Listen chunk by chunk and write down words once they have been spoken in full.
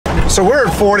So we're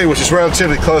at 40, which is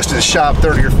relatively close to the shop,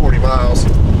 30 or 40 miles.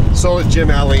 Sold at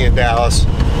Jim Alley in Dallas.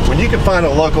 When you can find a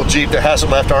local Jeep that hasn't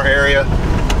left our area,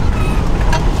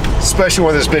 especially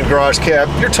one that's been garage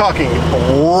kept, you're talking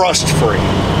rust free,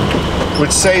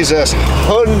 which saves us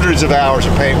hundreds of hours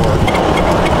of paint work.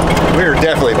 We are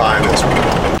definitely buying this one.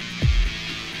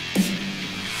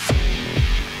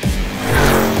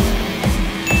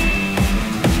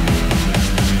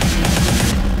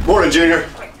 Morning, Junior.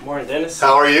 Morning, Dennis.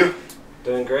 How are you?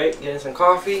 Doing great. Getting some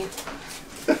coffee.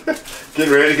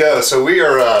 Getting ready to go. So we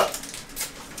are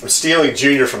I'm stealing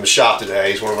Junior from the shop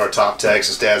today. He's one of our top techs.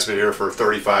 His dad's been here for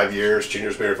 35 years.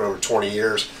 Junior's been here for over 20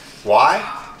 years. Why?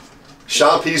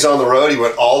 Sean P's on the road. He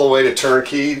went all the way to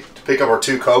Turnkey to pick up our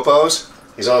 2 Copos.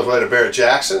 He's on his way to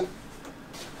Barrett-Jackson.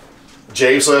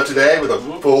 James left today with a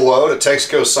full load, a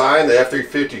Texaco sign, the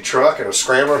F-350 truck, and a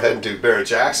scrambler heading to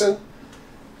Barrett-Jackson.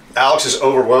 Alex is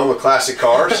overwhelmed with classic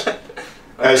cars,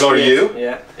 as are you.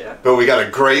 Yeah. But we got a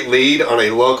great lead on a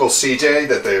local CJ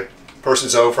that the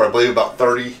person's owned for, I believe, about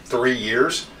 33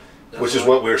 years, which is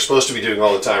what we're supposed to be doing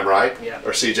all the time, right? Yeah.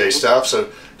 Our CJ stuff. So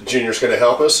Junior's going to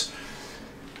help us.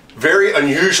 Very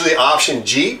unusually optioned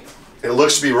Jeep. It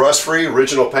looks to be rust-free,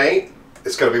 original paint.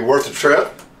 It's going to be worth the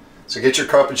trip. So get your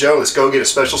cup of Joe. Let's go get a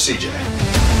special CJ.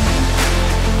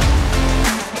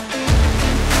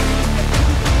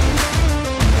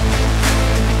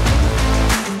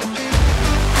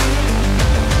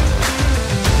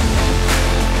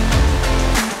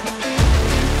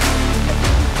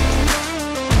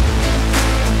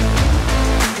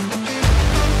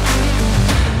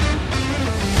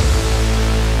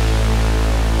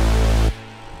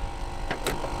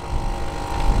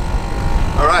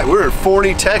 We're in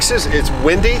Forney, Texas. It's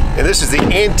windy, and this is the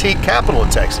antique capital of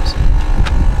Texas.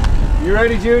 You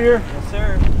ready, Junior? Yes,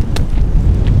 sir.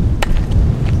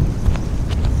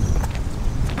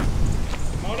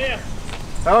 Come on in.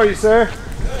 How are you, sir?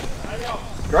 Good. How y'all?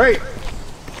 Great.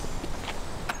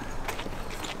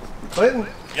 Clinton?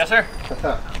 Yes, sir.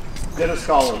 Dennis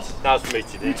Collins. Nice to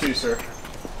meet you, You Dave. too, sir.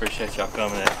 Appreciate y'all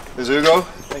coming in. This is Ugo.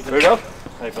 Ugo?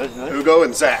 Hey, buddy. Ugo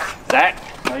and Zach. Zach,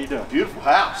 how you doing? Beautiful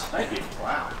house. Thank you.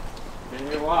 Wow. Been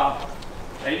here a while.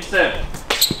 87.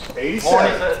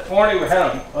 87. 40 we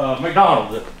had a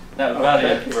McDonald's. That was about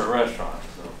it for a restaurant.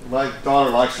 So. My daughter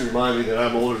likes to remind me that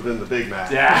I'm older than the Big Mac.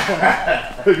 Yeah.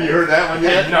 Have you heard that one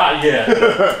yet? Not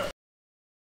yet.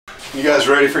 You guys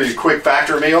ready for your quick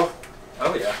factor meal?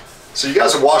 Oh yeah. So you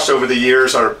guys have watched over the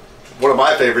years. One of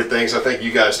my favorite things, I think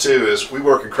you guys too, is we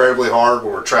work incredibly hard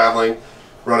when we're traveling,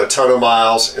 run a ton of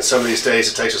miles, and some of these days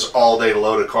it takes us all day to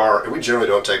load a car, and we generally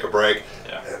don't take a break.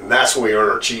 Yeah. And that's when we earn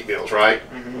our cheat meals, right?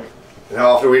 Mm-hmm. And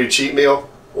how often do we eat a cheat meal?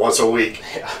 Once a week.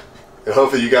 Yeah. And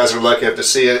hopefully you guys are lucky enough to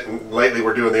see it, and lately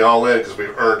we're doing the all-in because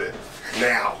we've earned it.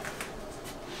 Now,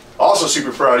 also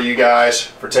super proud of you guys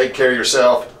for taking care of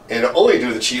yourself and only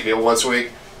do the cheat meal once a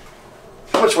week.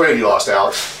 How much weight have you lost,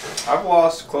 Alex? I've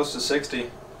lost close to 60.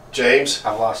 James?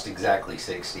 I've lost exactly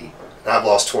 60. I've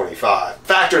lost 25.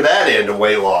 Factor that into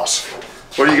weight loss.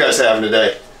 What are you guys having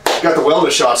today? Got the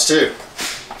wellness shots too.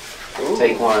 Ooh,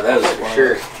 take one of those for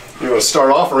sure. You want to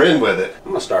start off or end with it?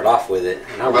 I'm gonna start off with it.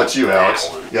 How about you, Alex?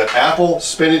 You got apple,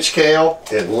 spinach, kale,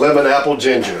 and lemon apple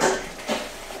ginger.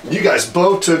 You guys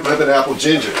both took lemon apple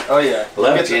ginger. Oh yeah.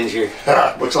 Lemon ginger.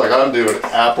 Looks like I'm doing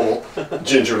apple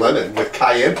ginger lemon with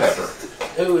cayenne pepper.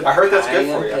 Ooh, I heard that's good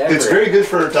for you. It's very good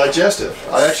for digestive.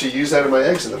 I actually use that in my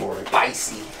eggs in the morning.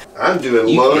 spicy. I'm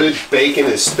doing loaded bacon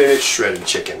and spinach shredded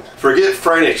chicken. Forget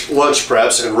frantic lunch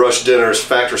preps and rush dinners.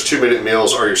 Factor's 2-minute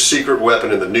meals are your secret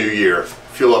weapon in the new year.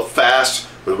 Fuel up fast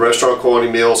with restaurant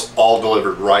quality meals, all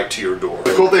delivered right to your door.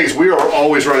 The cool thing is we are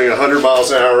always running 100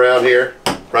 miles an hour around here.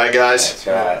 Right, guys?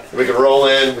 That's right. We can roll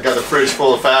in. We got the fridge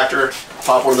full of Factor.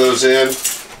 Pop one of those in.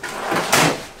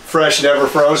 Fresh, never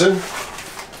frozen.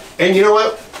 And you know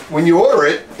what? When you order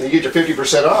it, and you get your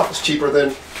 50% off. It's cheaper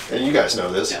than, and you guys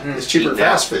know this, it's cheaper than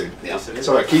fast food. Yes, it is.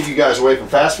 So I keep you guys away from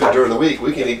fast food during the week.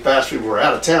 We can eat fast food when we're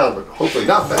out of town, but hopefully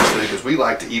not fast food because we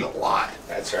like to eat a lot.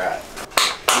 That's right.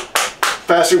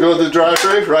 Faster going to the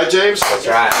drive-thru, right, James? That's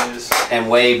right. And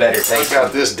way better I taste.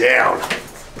 got this down.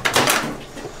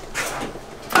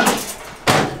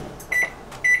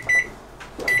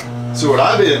 So what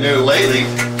I've been doing lately,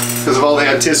 because of all the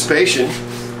anticipation,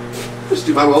 just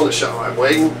do my wellness shot. I'm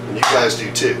waiting, and you guys do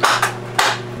too.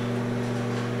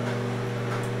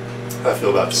 I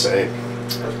feel about the same.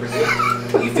 That's pretty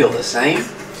good. You feel the same?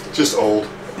 Just old.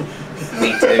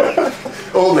 Me too.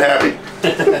 Old and happy.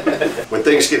 When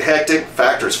things get hectic,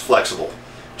 Factor is flexible.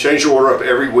 Change your order up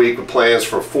every week with plans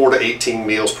for 4 to 18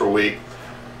 meals per week.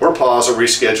 or pause or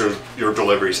reschedule your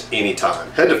deliveries anytime.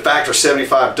 Head to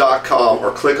factor75.com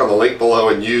or click on the link below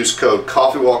and use code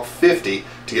CoffeeWalk50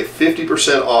 to get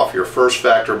 50% off your first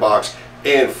Factor box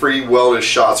and free wellness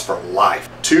shots for life.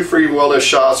 2 free wellness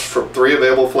shots from 3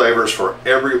 available flavors for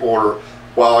every order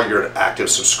while you're an active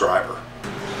subscriber.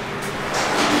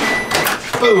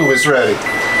 Boom, it's ready.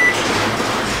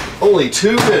 Only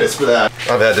 2 minutes for that.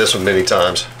 I've had this one many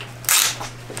times.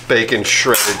 Bacon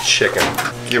shredded chicken.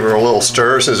 Give her a little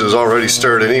stir since it was already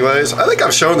stirred anyways. I think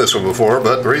I've shown this one before,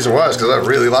 but the reason why is because I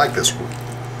really like this one.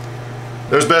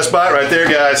 There's Best Bite right there,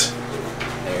 guys.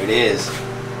 There it is.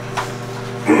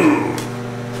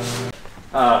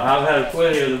 I've had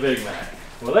plenty of the Big Mac.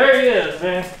 Well, there he is,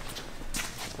 man.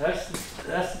 That's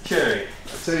the cherry. I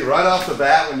tell you, right off the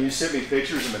bat, when you sent me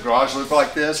pictures and the garage looked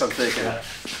like this, I'm thinking,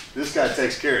 this guy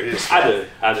takes care of his stuff.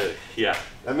 I do, yeah.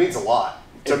 That means a lot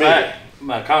to In me. fact,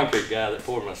 my concrete guy that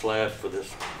poured my slabs for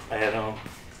this add-on,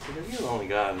 you're the only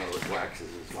guy I know that waxes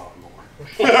his lawnmower.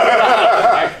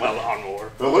 Wax my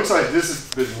lawnmower. But it looks like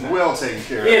this has been well taken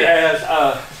care of. It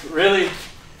has, really,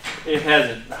 it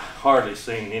hasn't hardly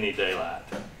seen any daylight.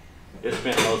 It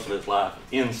spent most of its life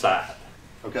inside.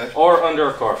 Okay. Or under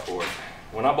a carport.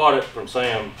 When I bought it from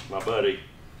Sam, my buddy,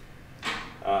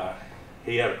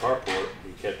 he had a carport,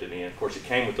 he kept it in. Of course, it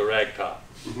came with the rag top.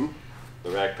 Mm-hmm. The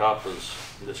rag top was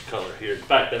this color here. In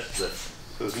fact, that's the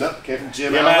So it's nothing came from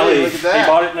Jim Jim Alley. Alley. Look at that. He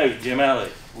bought it new, Jim Alley.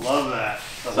 Love that.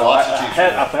 So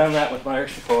I found that with my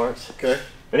extra parts. Okay.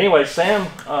 But anyway, Sam,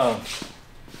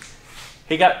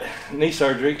 he got knee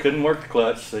surgery, couldn't work the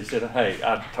clutch. So he said, hey,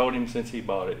 I told him since he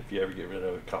bought it, if you ever get rid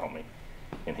of it, call me.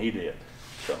 And he did.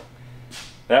 So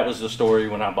that was the story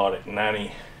when I bought it in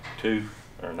 92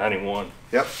 or 91.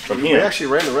 Yep. From We him. actually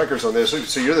ran the records on this.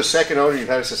 So you're the second owner. You've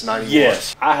had it since 91.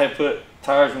 Yes. I had put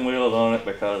tires and wheels on it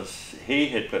because he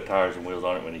had put tires and wheels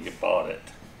on it when he bought it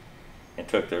and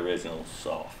took the originals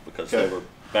off because Okay. they were,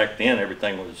 back then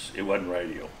everything was, it wasn't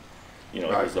radial. You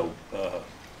know, Right. it was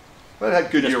But it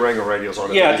had Goodyear Wrangler radials on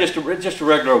it. yeah, just a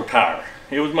regular old tire.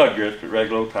 It was mud grips, but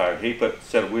regular old tire. He put a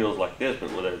set of wheels like this,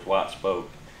 but with his white spoke.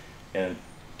 And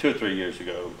 2 or 3 years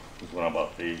ago was when I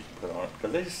bought these and put on it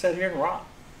because they just sat here and rot.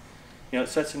 You know, it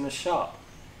sits in the shop.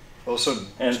 Oh, so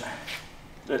And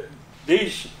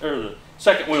these are the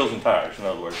second wheels and tires, in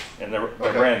other words, and they're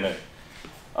Okay. brand new.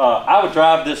 I would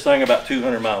drive this thing about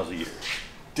 200 miles a year.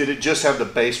 did it just have the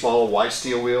base model white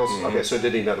steel wheels? Mhm. Okay, so it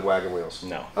didn't even have the wagon wheels.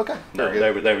 No. Okay. No,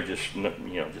 Very good. they were just, you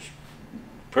know, just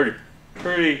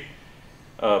pretty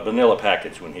vanilla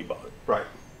package when he bought it. Right.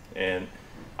 And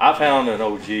I found an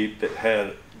old Jeep that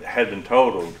had been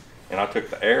totaled, and I took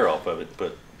the air off of it and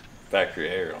put factory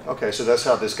air on it. Okay, so that's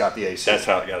how this got the AC. That's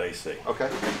how it got AC. Okay.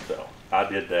 So I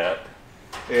did that.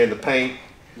 And the paint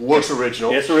looks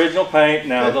original. It's original paint.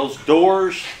 Now Okay. those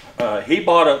doors, he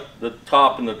bought the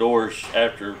top and the doors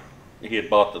after he had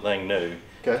bought the thing new.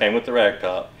 Okay. Came with the rag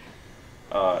top.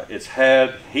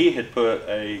 He had put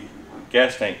a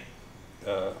gas tank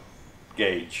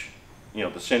gauge, you know,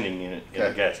 the sending unit in the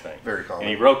Okay. gas tank. Very common. And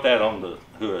he wrote that on the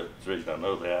hood. That's the reason I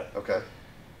know that. Okay.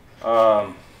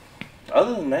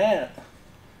 Other than that,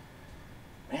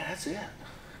 man, that's it.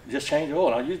 Just change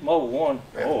oil. I use Mobil 1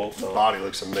 Man, oil. the So body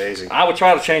looks amazing. I would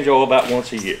try to change oil about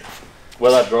once a year,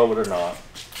 whether I drove it or not.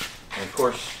 And of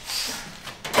course,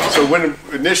 So when you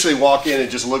initially walk in and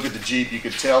just look at the Jeep, you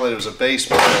could tell that it was a base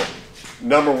model.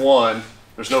 Number one,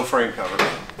 there's no frame cover.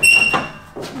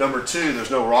 Number two, there's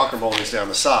no rocker moldings down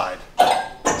the side.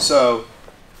 So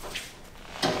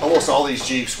almost all these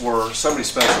Jeeps were, somebody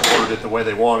special ordered it the way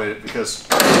they wanted it because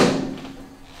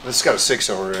this has got a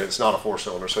 6-cylinder in it. It's not a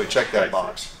 4-cylinder, so he checked that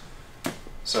box.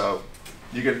 So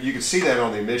you can see that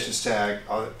on the emissions tag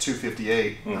on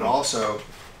 258, and also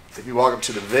if you walk up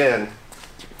to the VIN,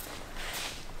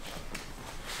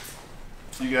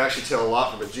 you can actually tell a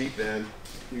lot from a Jeep VIN.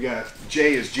 You got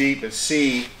J is Jeep, and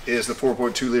C is the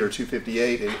 4.2 liter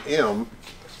 258, and M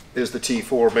is the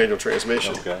T4 manual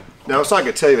transmission. Okay. Now it's not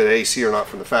going to tell you that AC or not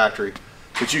from the factory,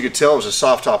 but you could tell it was a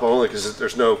soft top only because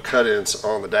there's no cut-ins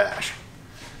on the dash.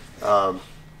 And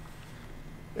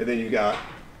then you got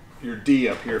your D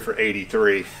up here for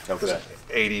 83. Okay.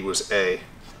 80 was A.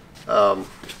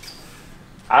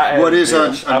 I What is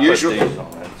this, unusual- I put these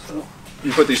on it, so.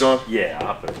 You put these on? Yeah,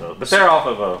 I put those. But they're off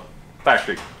of a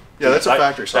factory. Yeah, that's a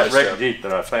factory size That wrecked step. Jeep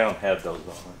that I found had those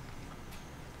on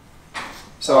it.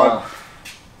 So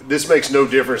this makes no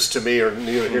difference to me or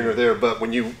neither here nor there, but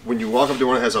when you walk up to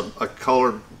one that has a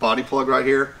colored body plug right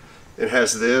here, it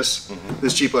has this.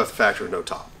 This Jeep left the factory with no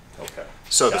top. Okay.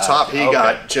 So the Gotcha. top he Okay.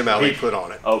 got Jim Alley He- put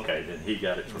on it. Okay, then he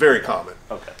got it. Very common.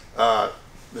 Okay.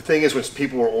 the thing is, when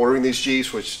people were ordering these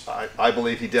Jeeps, which I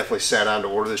believe he definitely sat down to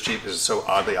order this Jeep because it's so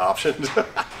oddly optioned,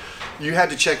 you had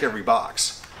to check every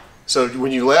box. So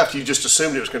when you left, you just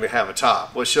assumed it was going to have a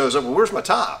top. Well, it shows up, well, where's my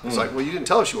top? It's like, well, you didn't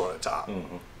tell us you wanted a top. You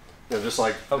know, just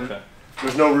like,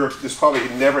 there's no rear, this probably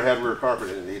never had rear carpet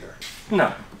in it either.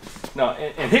 No,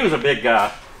 and he was a big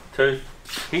guy too.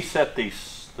 He set the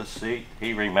seat,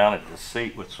 he remounted the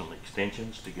seat with some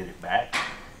extensions to get it back.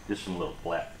 Just some little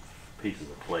flat pieces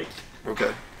of plate.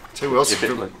 Okay. So who else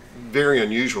is very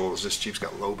unusual is this Jeep's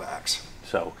got low backs.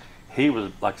 So he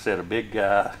was, like I said, a big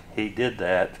guy. He did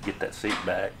that to get that seat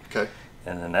back. Okay.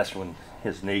 And then that's when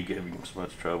his knee gave him so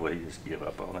much trouble, he just gave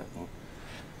up on it. And,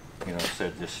 you know,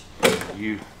 said, just,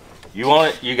 you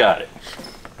want it, you got it.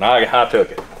 And I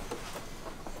took it.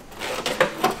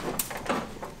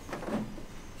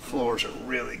 Floors are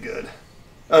really good.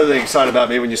 Other thing excited about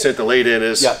me when you sent the lead in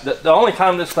is... Yeah, the only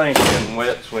time this thing's been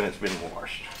wet is when it's been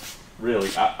washed. Really,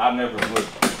 I never would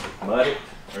mud it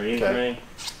or anything.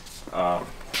 Okay.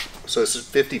 So it's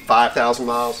 55,000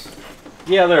 miles?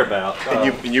 Yeah, they're about.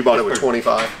 And you bought it with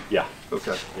 25? Yeah.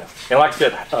 Okay. Yeah. And like I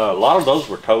said, a lot of those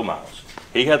were tow miles.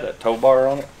 He had that tow bar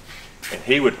on it, and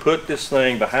he would put this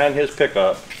thing behind his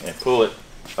pickup and pull it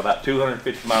about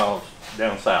 250 miles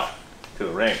down south to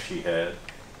a ranch he had.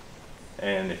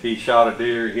 And if he shot a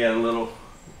deer, he had a little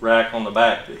rack on the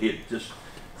back that he'd just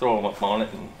throw them up on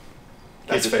it and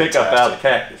get the pickup out of the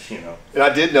cactus, you know. And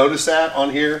I did notice that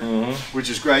on here, which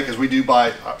is great because we do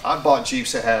buy, I bought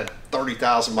Jeeps that had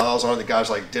 30,000 miles on it. The guy's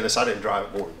like, Dennis, I didn't drive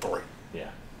it more than 3. Yeah.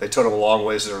 They took them a long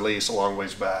ways to their lease, a long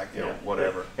ways back, you know,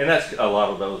 whatever. And that's a lot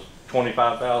of those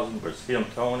 25,000 was him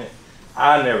towing it.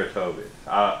 I never towed it.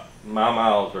 My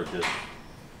miles are just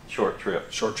short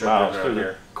trip miles through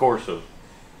the course of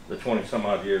the 20 some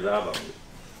odd years I've owned it.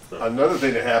 So. Another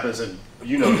thing that happens, and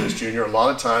you know this, Junior, a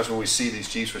lot of times when we see these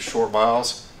Jeeps with short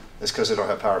miles, it's because they don't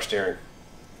have power steering.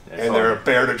 That's and they're a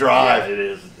bear to drive. Yeah, it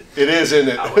is. It is, isn't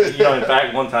it? You know, in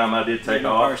fact, one time I did take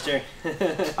off. Power steering.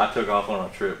 I took off on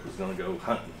a trip, was going to go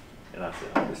hunting, and I said,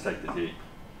 I'll just take the Jeep.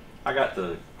 I got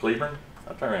to Cleveland,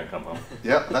 I turned around and come home.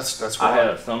 Yeah, that's what I had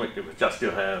a stomach, which I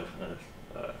still have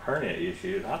a hernia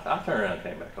issue. I turned around and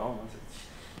came back home. I said,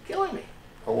 it's killing me.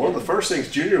 Well, one of the first things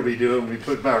Junior will be doing will be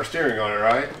putting power steering on it,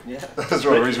 right? Yeah. That's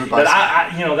one of the reasons we buy.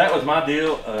 But you know, that was my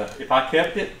deal. If I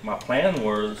kept it, my plan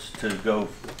was to go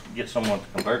get someone to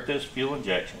convert this fuel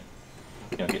injection.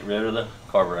 You know, get rid of the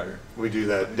carburetor. We do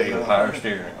that daily. Power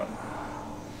steering on it.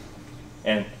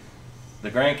 And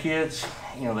the grandkids,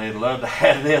 you know, they'd love to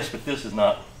have this, but this is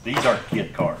not. These aren't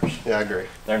kid cars. Yeah, I agree.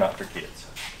 They're not for kids.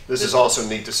 This is also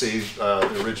neat to see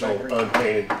the original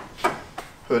unpainted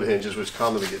hood hinges, which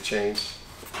commonly get changed.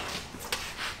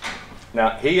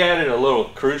 Now, he added a little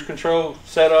cruise control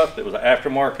setup that was an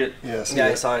aftermarket. Yes. Yeah,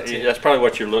 I saw it too. That's probably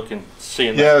what you're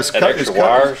seeing. Yeah, that extra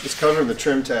wires. It's covered in the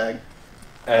trim tag.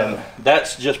 And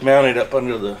that's just mounted up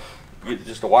under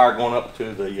just a wire going up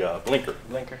to the blinker.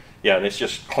 Blinker. Yeah, and it's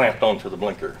just clamped onto the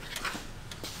blinker.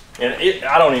 And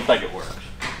I don't even think it works.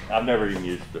 I've never even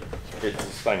used it. It's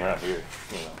this thing right here,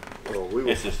 you know. Well,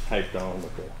 It's just taped on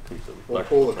with a piece of we'll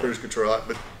pull the cruise control out,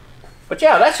 But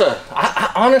yeah, that's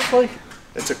I honestly,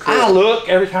 it's a cool. I look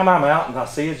every time I'm out and I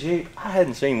see a Jeep. I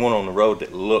hadn't seen one on the road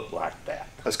that looked like that.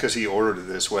 That's because he ordered it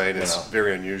this way, and it's know.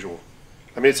 very unusual.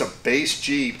 I mean, it's a base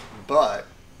Jeep, but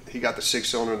he got the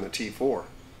 6-cylinder and the T4.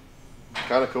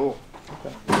 Kind of cool.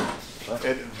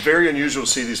 And very unusual to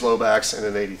see these low backs in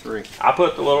an 83. I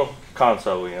put the little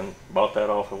console in, bought that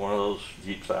off of one of those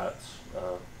Jeep sites,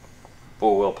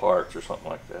 4-wheel parts or something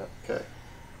like that. Okay.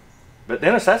 But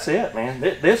Dennis, that's it, man.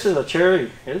 This is a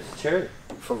cherry. It's a cherry.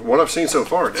 From what I've seen so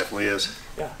far, it definitely is.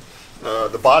 Yeah.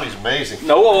 The body's amazing.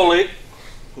 No oil leak.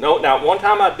 No. Now, one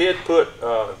time I did put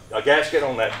a gasket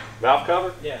on that valve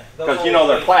cover. Yeah. Because you know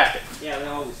they're plastic. Yeah,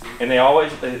 they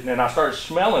always do. And I started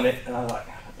smelling it, and I was like,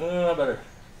 I better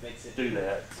do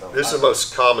that. So This is the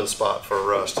most common spot for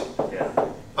rust.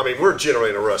 Yeah. I mean, we're generally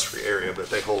in a rust-free area, but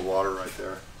they hold water right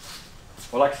there.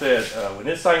 Well, like I said, when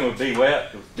this thing would be wet,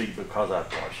 it would be because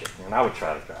I'd wash it, and I would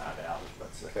try to dry it out as much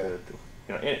as I could.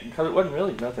 You know, because it wasn't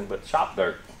really nothing but shop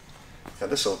dirt. Yeah, it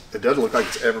doesn't look like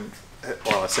it's ever.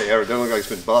 Well, I say ever. It doesn't look like it's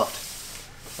been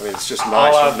buffed. I mean, it's just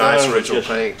nice original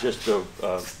paint. Just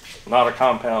not a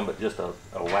compound, but just a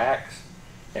wax.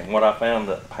 And what I found,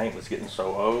 the paint was getting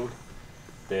so old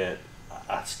that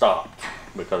I stopped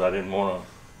because I didn't want to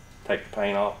take the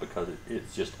paint off because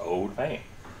it's just old paint.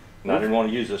 And I didn't want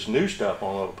to use this new stuff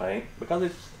on old paint because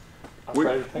it's.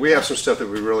 We have some stuff that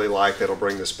we really like that'll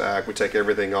bring this back. We take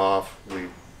everything off, we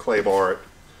clay bar it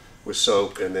with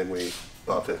soap, and then we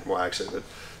buff it and wax it. But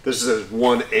this is a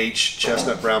 1H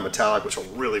chestnut brown metallic, which will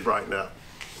really brighten up.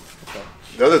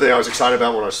 The other thing I was excited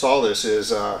about when I saw this is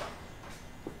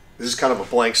this is kind of a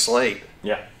blank slate.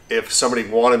 Yeah. If somebody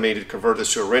wanted me to convert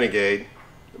this to a Renegade,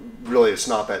 really it's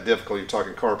not that difficult. You're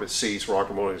talking carpet, seats,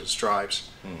 rocker moldings, and stripes.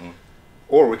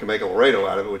 Or we can make a Laredo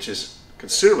out of it, which is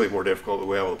considerably more difficult, but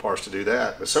we have all the parts to do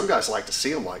that. But some guys like to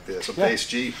see them like this, a base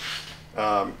Jeep.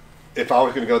 If I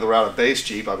was going to go the route of base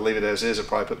Jeep, I'd leave it as is and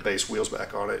probably put base wheels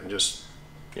back on it and just,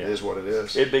 it is what it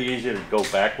is. It'd be easier to go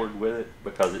backward with it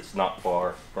because it's not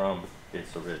far from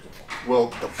its original. Well,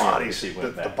 the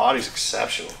body's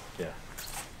exceptional. Yeah.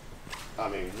 I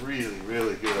mean, really,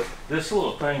 really good. This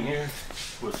little thing here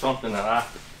was something that I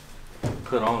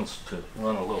put on to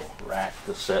run a little rack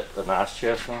to set the nice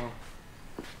chest on.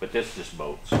 But this just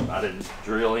bolts. I didn't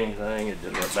drill anything. It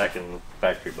just went back in the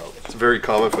factory bolts. It's very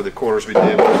common for the corners we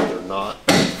did, but they're not.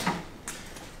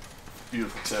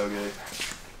 Beautiful tailgate.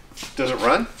 Does it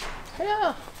run?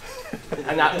 Yeah.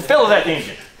 And I feel that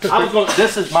engine.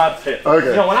 This is my tip. Okay.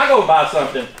 You know, when I go buy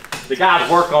something, the guys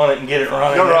work on it and get it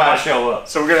running, and I show up.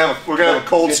 So we're gonna have a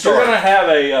cold start. You're gonna have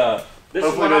a.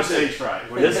 Hopefully no stage fright.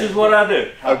 This is what I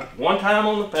do. One time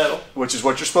on the pedal. Which is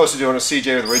what you're supposed to do on a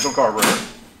CJ with original carburetor.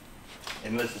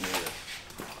 And listen to this.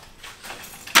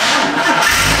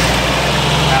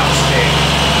 Outstanding.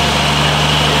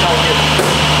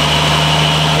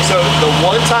 So the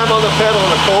one time on the pedal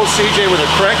in a cold CJ with a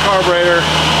correct carburetor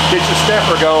gets your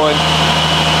stepper going,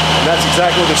 and that's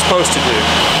exactly what they're supposed to do.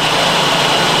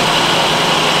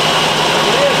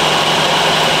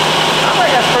 I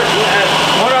think that's pretty good.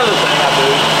 One other thing I do,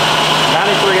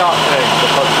 93 octane,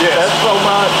 because that's so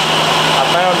much. I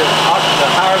found that the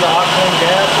higher the octane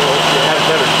gas, it has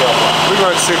better shelf life. We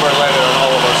run super Atlantic on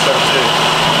all of our stuff too.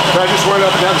 Can I just run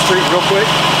up and down the street real quick?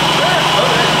 Sure,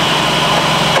 okay.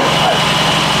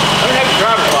 I don't have a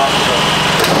driver's license.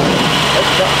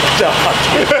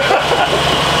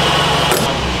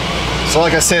 So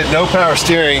like I said, no power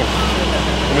steering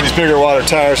with these bigger water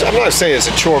tires. I'm not gonna say it's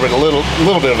a chore, but a little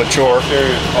bit of a chore.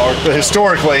 But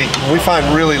historically, we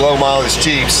find really low mileage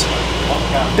Jeeps.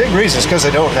 Big reason is because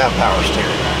they don't have power steering.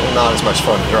 They're not as much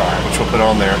fun to drive, which we'll put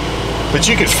on there. But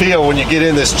you could feel when you get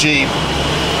in this Jeep,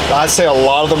 I'd say a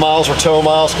lot of the miles were tow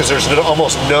miles because there's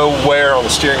almost no wear on the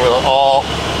steering wheel at all.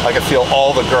 I could feel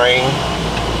all the grain.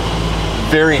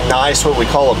 Very nice, what we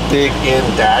call a big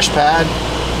end dash pad,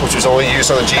 which is only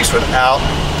used on the Jeeps without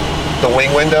the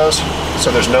wing windows.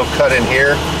 So there's no cut in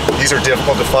here. These are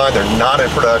difficult to find. They're not in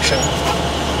production.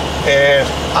 And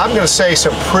I'm going to say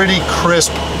some pretty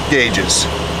crisp gauges.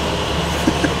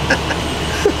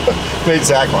 Made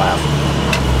Zach laugh.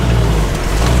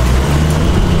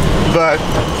 But,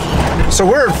 so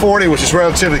we're at 40, which is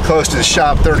relatively close to the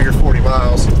shop, 30 or 40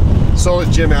 miles. So is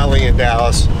Jim Alley in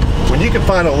Dallas. When you can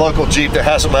find a local Jeep that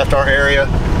hasn't left our area,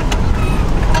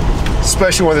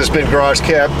 especially one that's been garage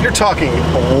kept, you're talking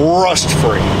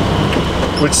rust-free,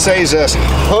 which saves us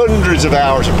hundreds of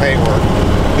hours of paint work.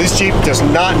 This Jeep does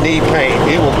not need paint.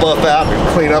 It will buff out and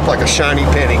clean up like a shiny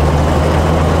penny.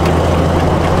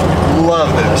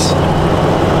 Love this.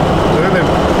 We've been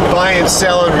buying,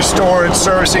 selling, restoring,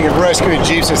 servicing, and rescuing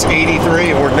Jeeps since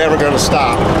 '83, and we're never going to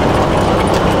stop.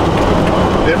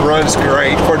 It runs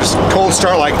great. For just a cold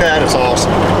start like that, it's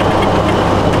awesome.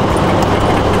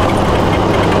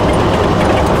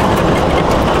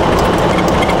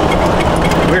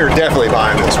 We're definitely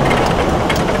buying this one.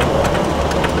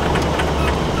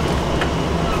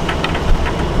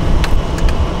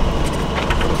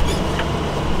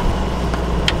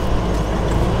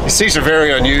 These seats are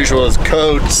very unusual. It's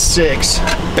code 6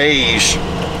 beige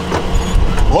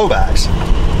low backs.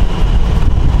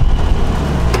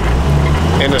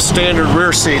 And a standard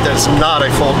rear seat that's not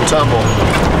a fold and tumble.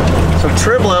 So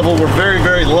trim level, we're very,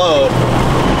 very low,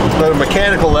 but a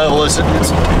mechanical level it's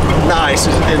nice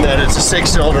in that it's a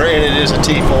 6-cylinder and it is a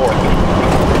T4.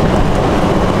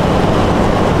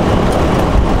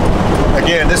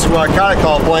 Again, this is what I kind of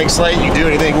call a blank slate. You can do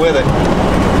anything with it.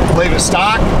 Leave it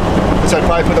stock, so I'd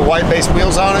probably put the white base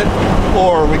wheels on it,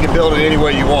 or we can build it any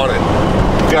way you want it.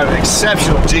 You've got an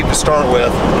exceptional Jeep to start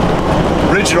with.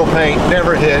 Original paint,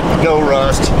 never hit, no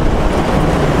rust.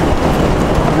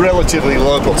 Relatively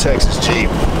local Texas Jeep.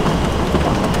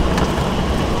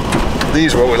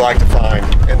 These are what we like to find,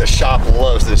 and the shop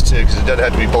loves this too because it doesn't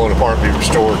have to be blown apart and be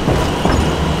restored.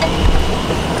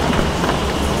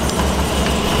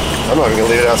 I'm not even going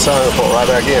to leave it outside, I'm going to pull it right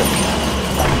back in.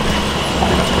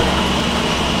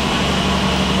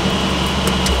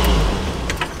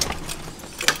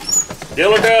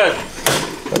 Deal or dud?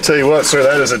 I'll tell you what, sir,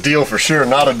 that is a deal for sure,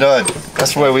 not a dud.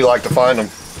 That's the way we like to find them.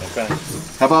 Okay.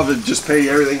 How about if just pay you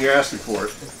everything you're asking for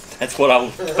it? That's what I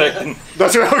was expecting.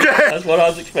 That's okay. That's what I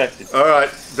was expecting. All right.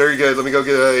 Very good. Let me go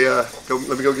get a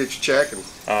let me go get your check, and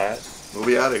All right, we'll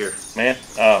be out of here. man.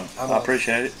 I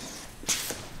appreciate it.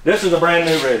 This is a brand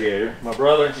new radiator. My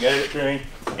brother gave it to me,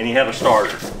 and he had a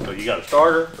starter. So you got a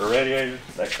starter, a radiator,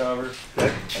 that covers,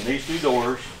 Okay. and these two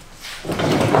doors.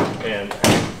 And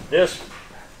this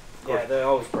Yeah, they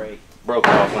always break. broke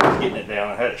off when I was getting it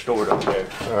down. I had it stored up there.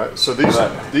 All right. So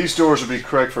these doors would be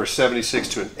correct for a 76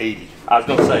 to an 80. I was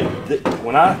gonna say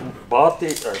when I bought the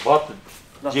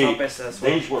That's Jeep, not best, that's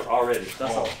what- these were already That's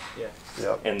small. all. Yeah.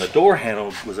 Yep. And the door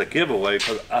handle was a giveaway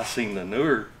because I seen the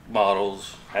newer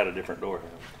models had a different door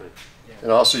handle too.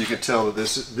 And also, you can tell that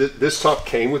this top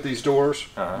came with these doors,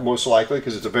 most likely,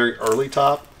 because it's a very early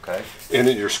top. Okay. And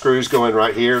then your screws go in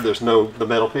right here. There's the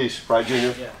metal piece, right,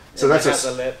 Junior? Yeah. So And that's it has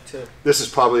a lip too. this is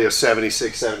probably a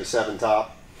 76, 77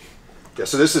 top. Yeah.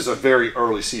 So this is a very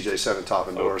early CJ-7 top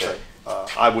and doors. Okay.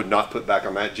 That, I would not put back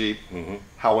on that Jeep. Mm-hmm.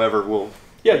 However, we'll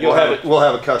have it. We'll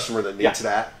have a customer that needs Yeah.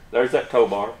 that There's that tow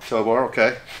bar. tow bar.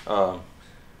 Okay.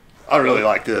 I really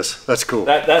like this. That's cool.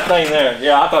 That thing there.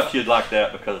 Yeah, I thought you'd like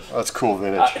that because That's cool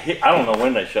vintage. I don't know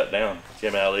when they shut down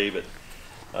Jim Alley, but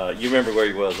you remember where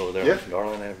he was over there Yeah. with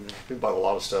Garland and everything. We bought a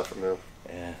lot of stuff from them.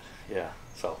 And yeah,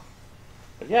 so.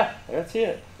 But yeah, that's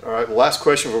it. All right. Well, last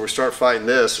question before we start fighting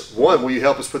this. One, will you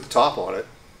help us put the top on it?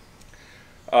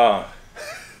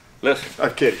 Listen,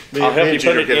 I'm kidding. Me I'll and help you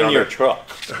Junior put it get in on your there. truck.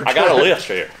 I got a lift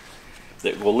here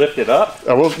that will lift it up.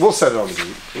 We'll set it on the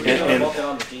Jeep. And Bolt it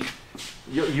on the Jeep.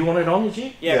 you want it on the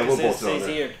Jeep? Yeah, Yeah, we'll because bolt it on it's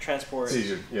there. easier to transport. It's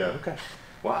easier. Yeah. Okay.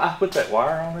 Well, I put that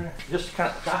wire on there. Just kind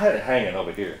of, I had it hanging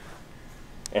over here,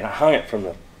 and I hung it from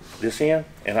this end,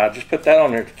 and I just put that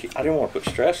on there to keep. I didn't want to put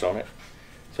stress on it,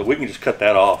 so we can just cut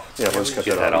that off. Yeah, let's cut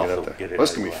Get that off. off. And So get get it it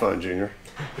That's gonna be out. fun, Junior.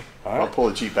 All I'll right. pull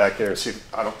the Jeep back there and see.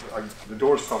 The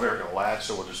doors probably aren't gonna latch,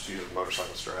 so we'll just use the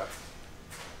motorcycle strap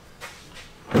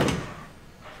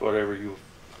Whatever you.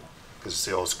 because it's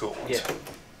the old school ones. Yeah.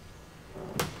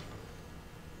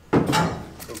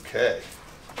 Okay.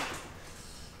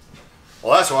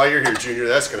 Well, that's why you're here, Junior.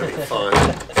 That's gonna be fun.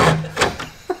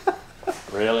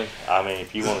 Really? I mean,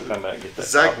 if you want to come back and get that.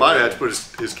 Zach top might of have it. to put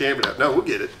his camera down. No, we'll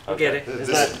get it. We'll get it. This,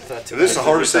 It's not too this is the bad.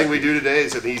 hardest thing we do today.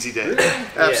 It's an easy day.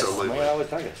 Absolutely. I always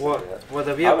think it's Well, that. well,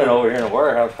 the I've been vehicle. over here in the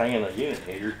warehouse hanging a unit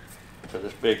here, so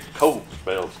this big cold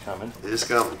spell's coming. It's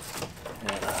coming.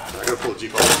 And, I'm gonna pull the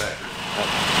Jeep off the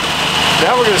back.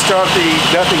 Now we're gonna start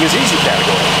the nothing is easy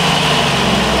category.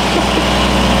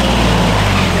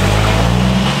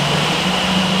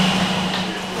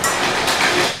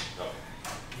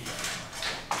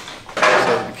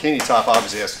 So the bikini top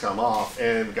obviously has to come off,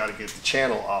 and we got to get the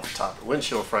channel off the top of the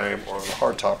windshield frame, or the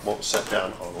hard top won't set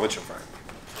down on the windshield frame.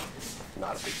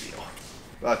 Not a big deal.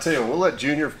 But I'll tell you, we'll let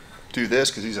Junior do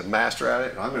this because he's a master at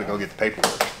it, and I'm gonna go get the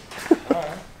paperwork.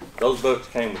 those bolts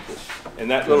came with this. And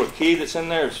that little key that's in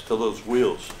there is to those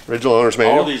wheels. Original owner's All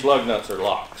manual. these lug nuts are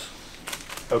locks.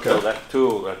 Okay. So that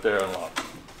tool right there unlocks.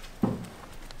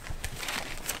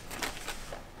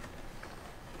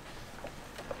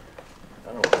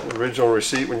 I don't know. Original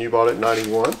receipt when you bought it in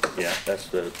 '91. Yeah, that's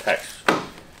the tax.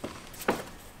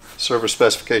 Service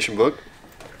specification book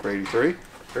for '83.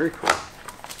 Very cool.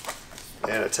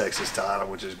 And a Texas title,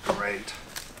 which is great.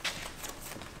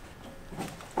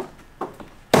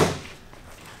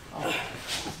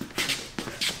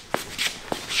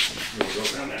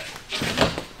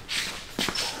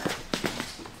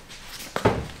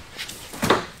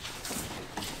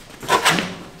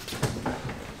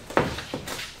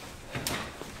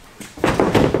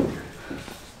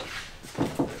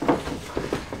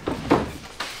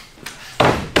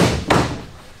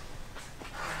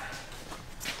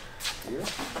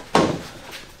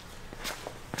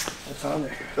 That's on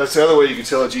there. That's the other way you can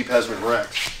tell a Jeep has been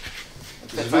wrecked.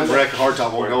 If it's been wrecked,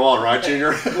 hardtop won't go on, right,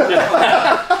 Junior? So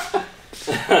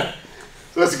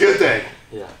that's a good thing.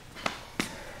 Yeah.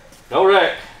 No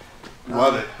wreck.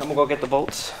 Love it. I'm gonna go get the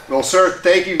bolts. Well, sir,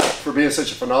 thank you for being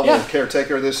such a phenomenal Yeah.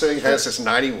 caretaker of this thing. Had it since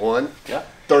 '91. Yeah.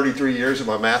 33 years, if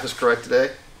my math is correct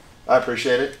today. I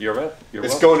appreciate it. You're right. You're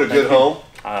It's welcome. going to a good Thank you. home.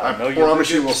 I know I you'll promise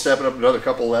do you good. we'll step it up another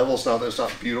couple levels now that it's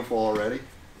not beautiful already.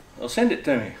 Well, send it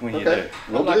to me when you Okay,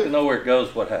 do. will I'd like do. to know where it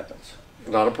goes, what happens.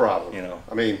 Not a problem. You know.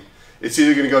 I mean, it's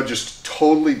either going to go just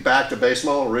totally back to base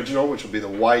model original, which will be the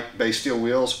white base steel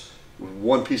wheels with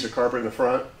one piece of carpet in the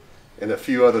front and a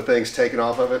few other things taken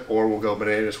off of it, or we'll go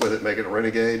bananas with it, make it a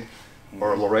Renegade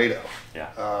or a Laredo.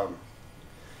 Yeah.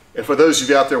 And for those of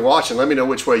you out there watching, let me know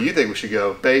which way you think we should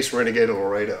go, base, Renegade, or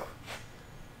Laredo.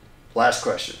 Last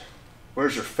question.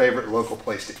 Where's your favorite local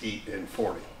place to eat in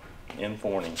Forney? In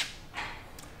Forney.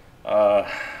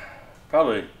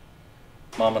 Probably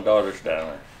Mom and Daughter's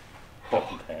down there.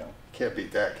 Up in town. Can't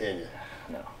beat that, can you?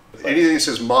 No. Anything that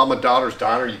says Mama Daughter's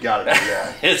Diner, you got to do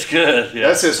that. It's good. Yeah.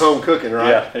 That's his home cooking,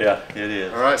 right? Yeah, it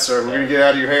is. All right, sir. We're gonna get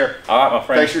out of your hair. All right, my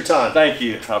friend. Thanks for your time. Thank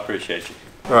you. I appreciate you.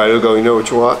 All right, Ugo. You know what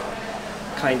you want?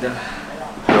 Kinda.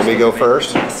 You want me to go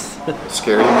first? Yes.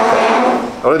 Scary.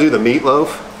 I want to do the meatloaf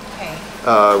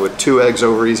with 2 eggs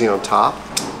over easy on top,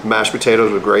 mashed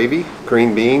potatoes with gravy,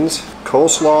 green beans,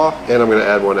 coleslaw, and I'm going to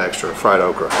add 1 extra, fried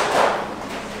okra.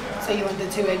 So you want the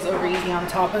 2 eggs over easy on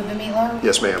top of the meatloaf?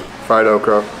 Yes, ma'am. Fried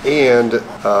okra and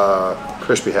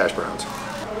crispy hash browns.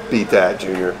 Beat that,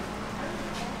 Junior.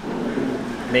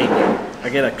 Maybe. I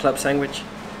get a club sandwich.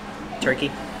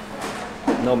 Turkey.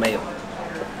 No mayo.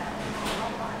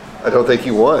 I don't think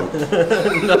you won.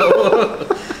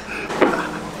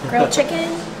 Grilled chicken?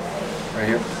 Right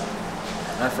here.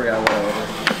 I forgot what I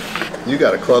ordered. You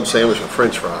got a club sandwich with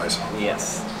French fries.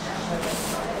 Yes.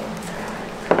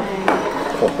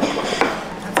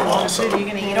 That's a lot of food. Are you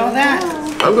going to eat all that?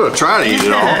 I'm going to try to eat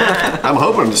it all. I'm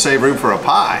hoping to save room for a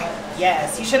pie.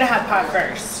 Yes. You should have had pie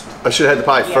first. I should have had the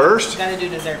pie Yeah, first? You got to do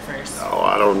dessert first. Oh,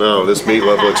 I don't know. This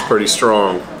meatloaf looks pretty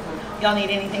strong. Y'all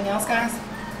need anything else, guys?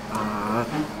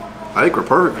 I think we're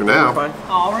perfect for now. Fine.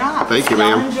 All right. Thank you,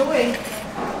 Y'all ma'am. enjoy.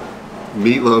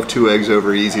 Meatloaf, 2 eggs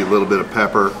over easy, a little bit of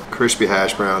pepper, crispy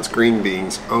hash browns, green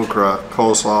beans, okra,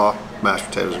 coleslaw, mashed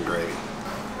potatoes, and gravy.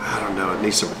 I don't know, it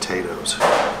needs some potatoes.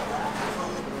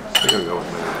 I'm gonna go with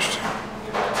mashed.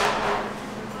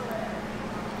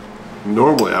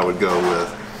 Normally I would go with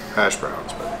hash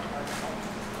browns, but.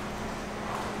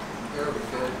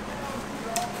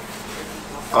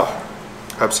 Oh,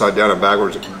 upside down and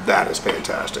backwards, that is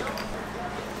fantastic.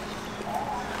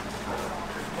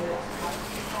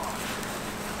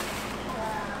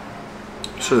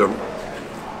 So the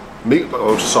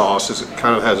meatloaf sauce it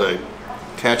kind of has a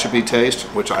ketchupy taste,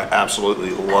 which I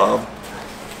absolutely love.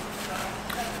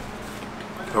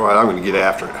 All right, I'm going to get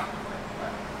after it.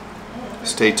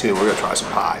 Stay tuned. We're going to try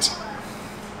some pies.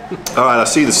 All right, I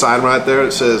see the sign right there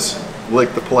that says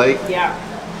 "Lick the plate." Yeah.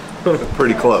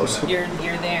 Pretty close. You're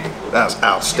there. That's You're ready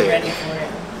outstanding. for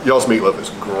it. Y'all's meatloaf is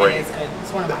It great. is good.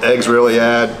 It's one of my Eggs really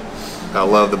add. I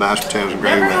love the mashed potatoes and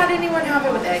gravy. Never had anyone have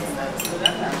it with eggs though, so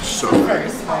that's So good.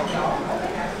 first. But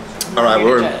All right, you're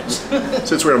we're the judge.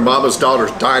 since we're in Mama's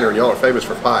Daughter's Diner, and y'all are famous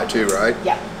for pie too, right?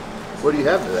 Yeah. What do you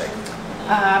have today?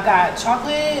 I've got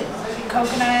chocolate,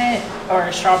 coconut, or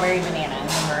strawberry banana in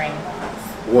the meringue.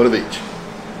 One of each.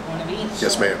 One of each.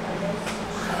 Yes, ma'am.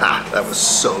 Ah, that was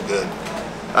so good.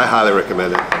 I highly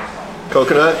recommend it.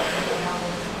 Coconut,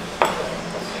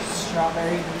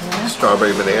 Strawberry banana.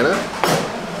 strawberry banana.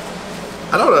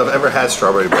 I don't know if I've ever had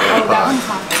strawberry banana Oh, that one's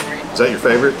pie. my favorite. Is that your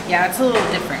favorite? Yeah, it's a little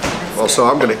different. but it's Well, good. so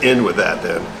I'm going to end with that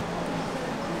then.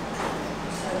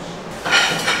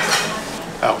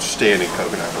 Outstanding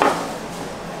coconut.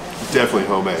 Definitely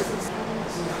homemade.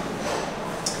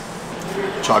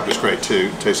 Chocolate's great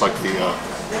too. Tastes like the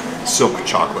silk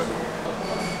chocolate.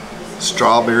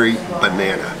 Strawberry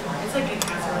banana. It's like a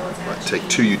casserole Might attached. take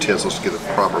 2 utensils to get a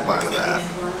proper bite of that.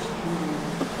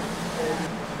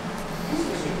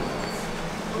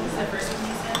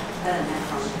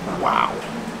 Wow.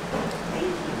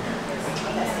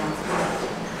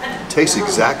 Tastes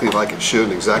exactly like it should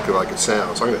and exactly like it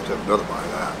sounds. I'm going to have another bite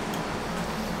of that.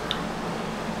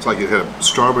 It's like you had a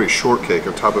strawberry shortcake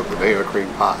on top of banana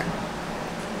cream pie.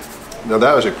 Now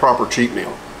that was a proper cheat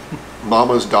meal.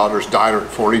 Mama's Daughter's Diner in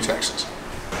Forney, Texas.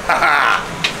 That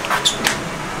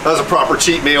was a proper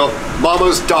cheat meal.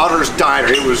 Mama's Daughter's Diner.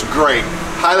 It was great.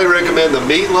 Highly recommend the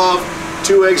meatloaf,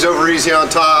 2 eggs over easy on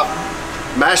top,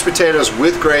 mashed potatoes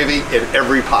with gravy in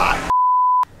every pie.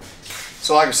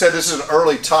 So like I said, this is an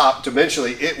early top.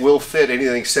 Dimensionally, it will fit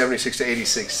anything 76 to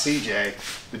 86 CJ.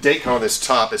 The date on this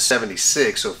top is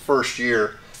 76, so first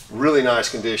year, really nice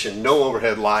condition, no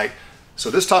overhead light. So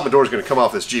this top of door is going to come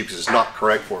off this Jeep because it's not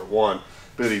correct for it, one.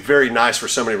 But it'd be very nice for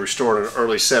somebody restored an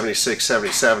early 76,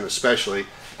 77 especially,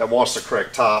 that wants the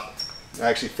correct top. It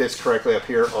actually fits correctly up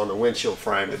here on the windshield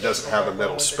frame. It doesn't have a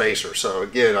metal spacer. So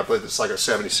again, I believe it's like a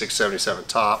 76, 77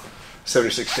 top,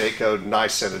 76 date code,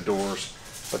 nice set of doors.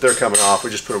 But they're coming off. We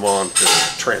just put them on to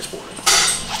transport it.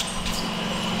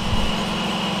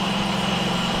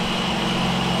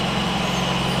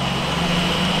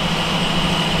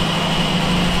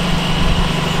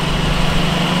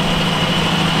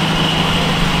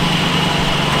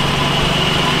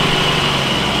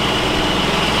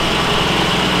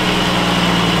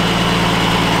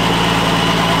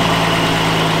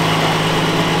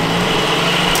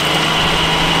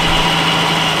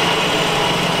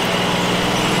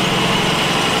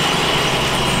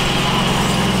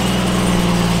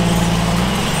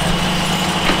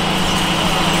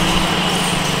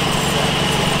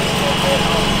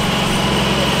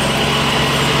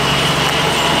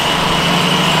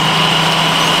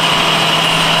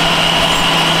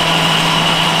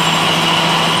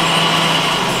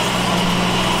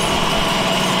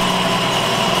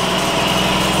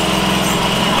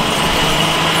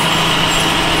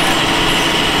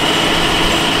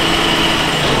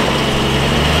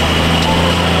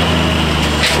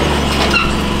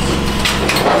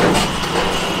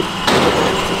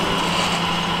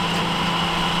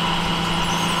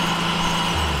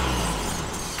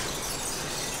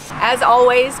 As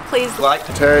always, please Like,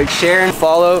 tag, Share and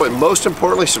follow. and most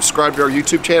importantly, subscribe to our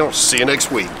YouTube channel. See you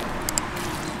next week.